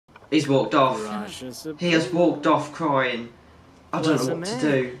He's walked off. He has walked off crying. I don't know what to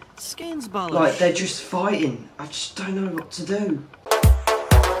do. Like, they're just fighting. I just don't know what to do.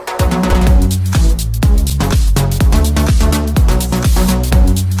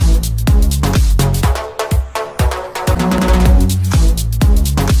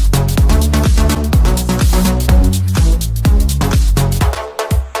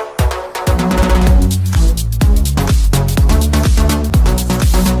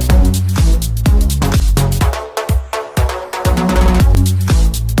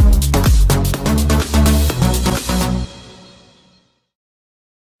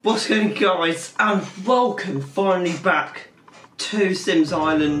 What's going on, guys, and welcome finally back to Sims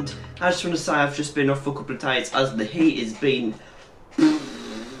Island. I just want to say I've just been off for a couple of days as the heat has been...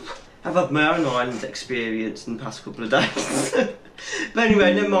 I've had my own island experience in the past couple of days. But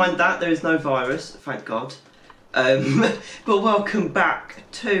anyway, never mind that, there is no virus, thank God. But welcome back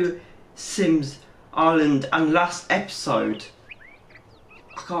to Sims Island, and last episode,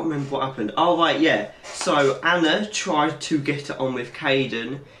 I can't remember what happened. Oh right, yeah. So Anna tried to get it on with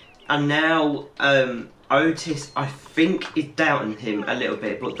Caden, and now Otis, I think, is doubting him a little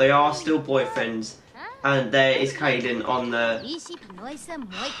bit, but they are still boyfriends. And there is Caden on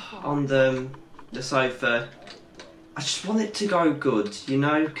the sofa. I just want it to go good, you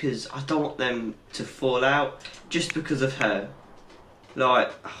know, because I don't want them to fall out just because of her.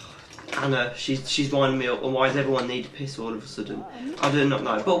 Like, Anna, she's winding me up, and why does everyone need to piss all of a sudden? I do not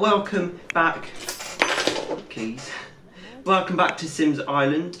know. But welcome back, keys. Welcome back to Sims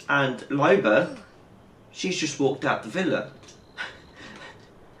Island, and Loba, she's just walked out the villa.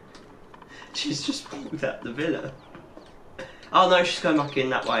 She's just walked out the villa. Oh no, she's going back in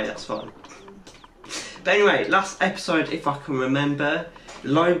that way, that's fine. But anyway, last episode, if I can remember,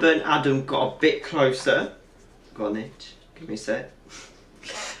 Loba and Adam got a bit closer. Go on, Itch, give me a sec.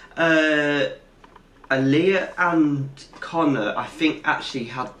 Aaliyah and Connor, I think, actually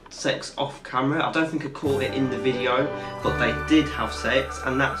had sex off camera. I don't think I caught it in the video, but they did have sex,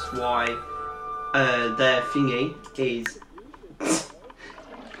 and that's why their thingy is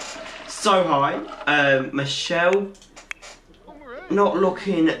so high. Michelle, not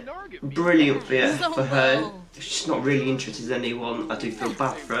looking brilliant for her. She's not really interested in anyone. I do feel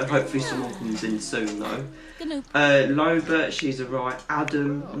bad for her. Hopefully someone comes in soon though. Loba, she's alright.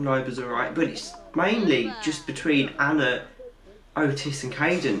 Adam and Loba's alright. But it's mainly just between Anna, Otis and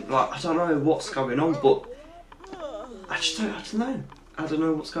Caden. Like, I don't know what's going on, but I don't know. I don't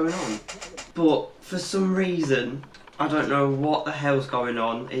know what's going on. But for some reason, I don't know what the hell's going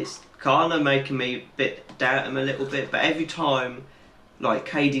on. It's kind of making me doubt him a little bit. But every time, like,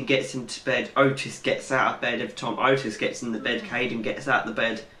 Caden gets into bed, Otis gets out of bed. Every time Otis gets in the bed, Caden gets out of the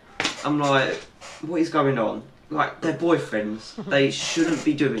bed. I'm like, what is going on? Like, they're boyfriends. They shouldn't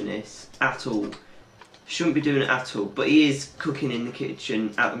be doing this at all. Shouldn't be doing it at all. But he is cooking in the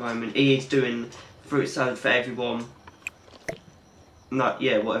kitchen at the moment. He is doing fruit salad for everyone. No,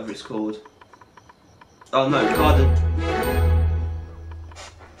 yeah, whatever it's called. Oh no, garden.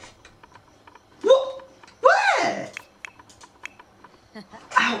 What? Where?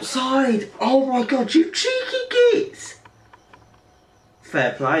 Outside! Oh my god, you cheeky gits!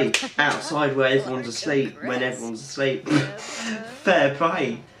 Fair play. Outside where everyone's asleep, when everyone's asleep. Fair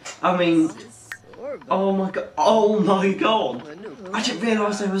play. I mean, oh my god. Oh my god. I didn't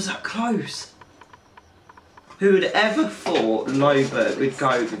realise they was that close. Who would ever thought Loba would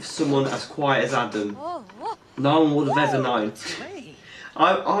go with someone as quiet as Adam? No one would have ever known.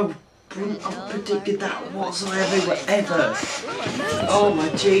 I predicted that whatsoever, ever. Oh my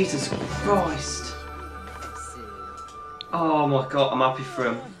Jesus Christ. Oh my god, I'm happy for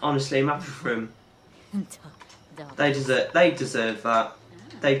him. Honestly, I'm happy for him. They deserve that.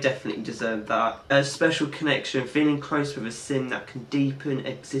 They definitely deserve that. A special connection, feeling close with a sim that can deepen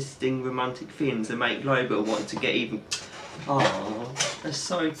existing romantic feelings and make Loba want to get even... Oh, they're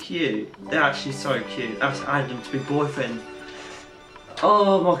so cute. They're actually so cute. That's Adam to be boyfriend.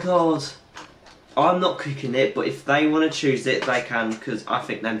 Oh my god. I'm not cooking it, but if they want to choose it, they can, because I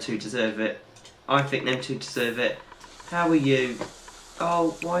think them two deserve it. I think them two deserve it. How are you?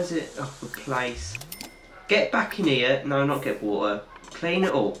 Oh, why is it... Oh, replace. Get back in here. No, not get water. Clean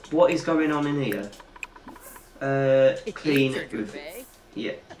it up. What is going on in here? Clean it with...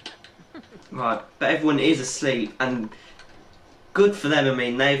 Yeah. Right, but everyone is asleep, and good for them. I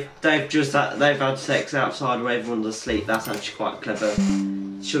mean, they've had sex outside where everyone's asleep. That's actually quite clever.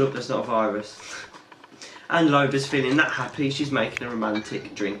 Shut up, that's not a virus. And Loba's feeling that happy. She's making a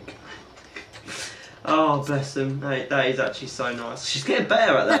romantic drink. Oh, bless them. That is actually so nice. She's getting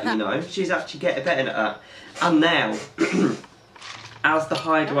better at that, you know. She's actually getting better at that. And now, as the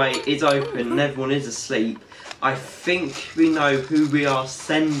hideaway is open and everyone is asleep, I think we know who we are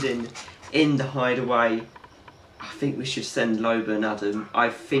sending in the hideaway. I think we should send Loba and Adam. I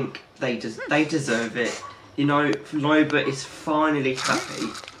think they deserve it. You know, Loba is finally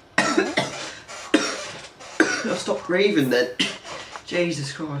happy. I'll stop breathing then.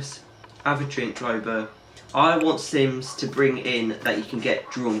 Jesus Christ. Have a drink, Loba. I want Sims to bring in that you can get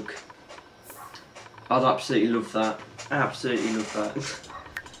drunk. I'd absolutely love that. Absolutely love that.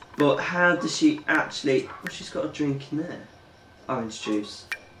 But how does she actually... Oh, she's got a drink in there. Orange juice.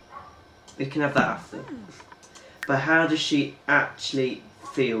 We can have that after. But how does she actually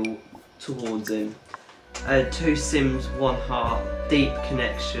feel towards him? 2 Sims, 1 heart. Deep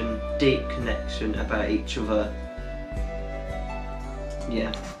connection about each other.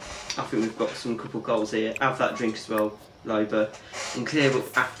 Yeah. I think we've got some couple goals here. Have that drink as well, Loba. And clear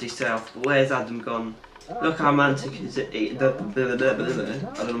up after yourself. But where's Adam gone? Look how romantic is it. I don't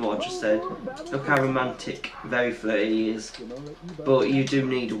know what I just said. Look how romantic, very flirty he is. But you do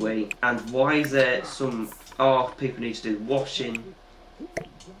need a wee. And why is there some... Oh, people need to do washing.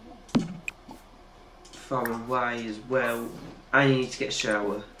 Throw away as well. And you need to get a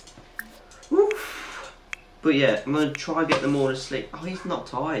shower. Woof. But yeah, I'm going to try and get them all to sleep. Oh, he's not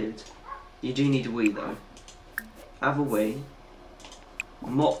tired. You do need a wee though. Have a wee.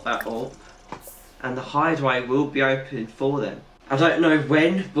 Mop that up. And the hideaway will be open for them. I don't know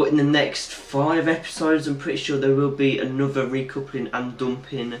when, but in the next 5 episodes, I'm pretty sure there will be another recoupling and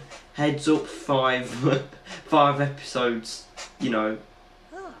dumping. Heads up, 5 episodes, you know,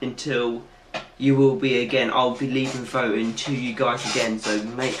 until you will be again. I'll be leaving voting to you guys again, so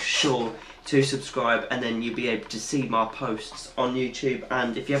make sure to subscribe, and then you'll be able to see my posts on YouTube.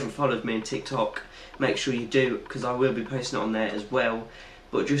 And if you haven't followed me on TikTok, make sure you do, because I will be posting it on there as well.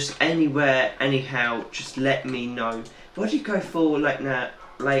 But just anywhere, anyhow, just let me know. What do you go for late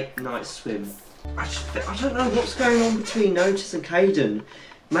night swim? I don't know what's going on between Otis and Caden.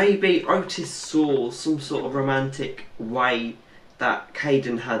 Maybe Otis saw some sort of romantic way that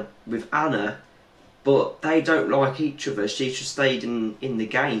Caden had with Anna, but they don't like each other. She just stayed in the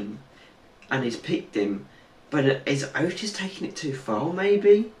game and he's picked him. But is Otis taking it too far,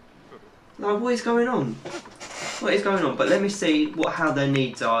 maybe? Like, what is going on? What is going on? But let me see how their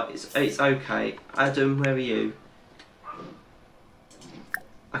needs are. It's okay. Adam, where are you?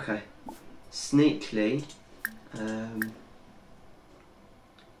 Okay. Sneakily.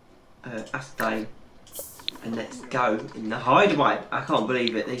 Astay. And let's go in the hideaway. I can't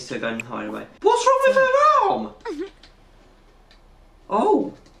believe it. These two are going in the hideaway. What's wrong with her arm?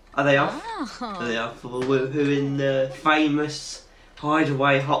 Oh. Are they off? Oh. Are they off? Who in the famous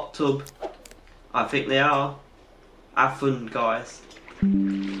hideaway hot tub? I think they are. Have fun, guys.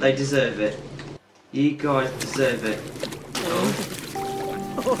 They deserve it. You guys deserve it. Oh.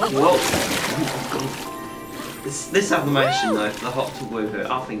 Whoa. This animation though for the hot tub with it,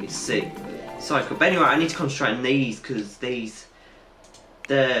 I think it's sick. So cool. But anyway, I need to concentrate on these because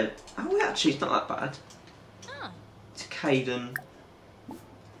they're. Oh, actually, it's not that bad. It's Caden.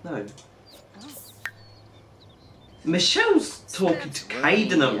 No. Michelle's talking to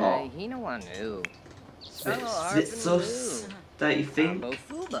Caden a lot. Bit sus, don't you think?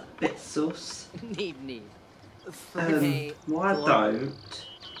 Bit sus. Why don't...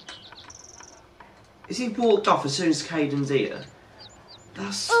 Is he walked off as soon as Caden's here?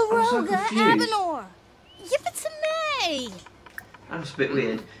 I'm so confused. That's a bit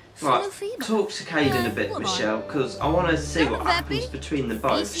weird. Right, talk to Caden a bit, Michelle, because I want to see what happens between them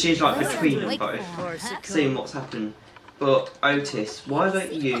both. She's like between them both, seeing what's happened. But Otis, why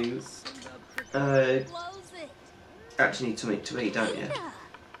don't you actually need something to eat, don't you?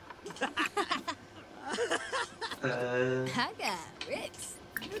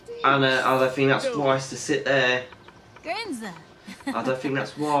 And I don't think that's wise to sit there. I don't think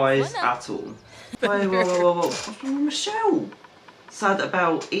that's wise at all. Whoa. What's wrong with Michelle? Sad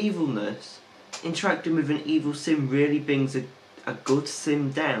about evilness. Interacting with an evil sim really brings a good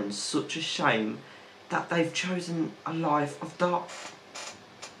sim down. Such a shame that they've chosen a life of dark.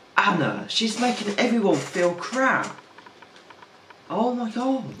 Anna, she's making everyone feel crap. Oh my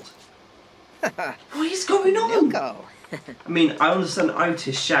god. What is going on? I mean, I understand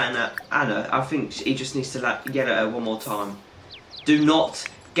Otis shouting at Anna. I think he just needs to yell at her one more time. Do not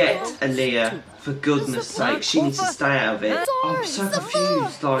get Aaliyah, for goodness sake. She needs to stay out of it. I'm so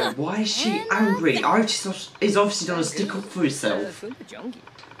confused. Like, why is she angry? Otis is obviously going to stick up for himself.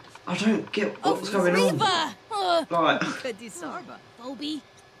 I don't get what's going on. Like, they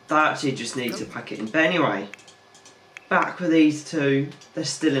actually just need to pack it in. But anyway, back with these two. They're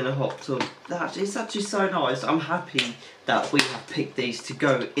still in a hot tub. It's actually so nice. I'm happy that we have picked these to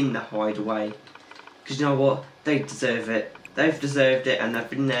go in the hideaway. Because you know what? They deserve it. They've deserved it, and they've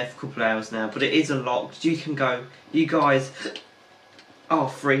been there for a couple of hours now. But it is unlocked. You can go. You guys are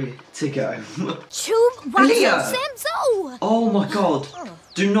free to go. Leah! Oh my god.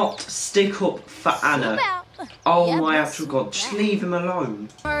 Do not stick up for Anna. Oh my actual god. Just leave him alone.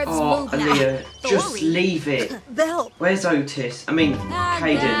 Oh, Leah. Just leave it. Where's Otis? I mean,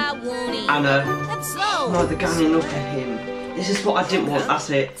 Caden. Anna. No, they're going up at him. This is what I didn't want. That's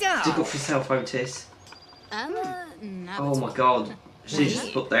it. Stick up for yourself, Otis. Oh my god. She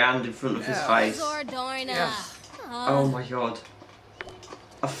just put their hand in front of his face. Oh my god.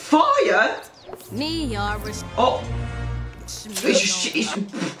 A fire? Oh!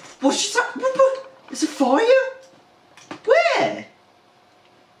 What's that? It's a fire? Where?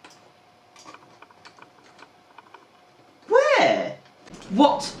 Where?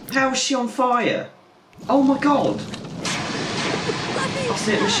 What? How is she on fire? Oh my god. That's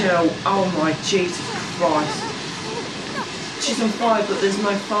it, Michelle. Oh my Jesus Christ. She's on fire, but there's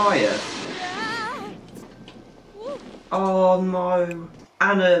no fire. Oh no.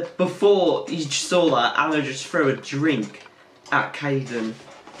 Anna, before you saw that, Anna just threw a drink at Caden.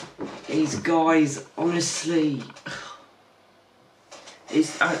 These guys, honestly,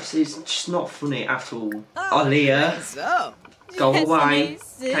 it's just not funny at all. Oh, Leah, go away.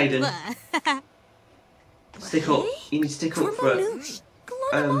 Caden, stick up. You need to stick up for it.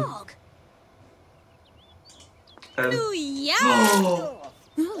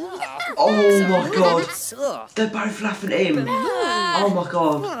 Oh my god, they're both laughing at him. Oh my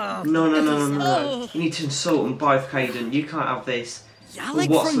god, no. You need to insult them both, Caden. You can't have this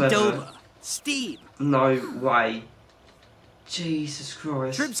whatsoever. Steve. No way. Jesus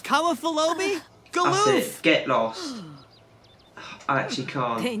Christ. Trips coming, Philby? That's it, get lost. I actually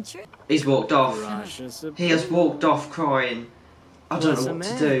can't. He's walked off. He has walked off crying. I don't know what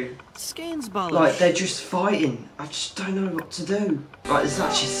to do. Like, they're just fighting. I just don't know what to do. Like, it's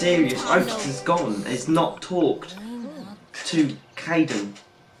actually serious. Otis is gone. He's not talked to Caden.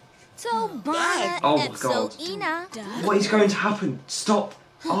 Oh my god. What is going to happen? Stop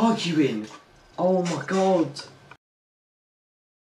arguing. Oh my god.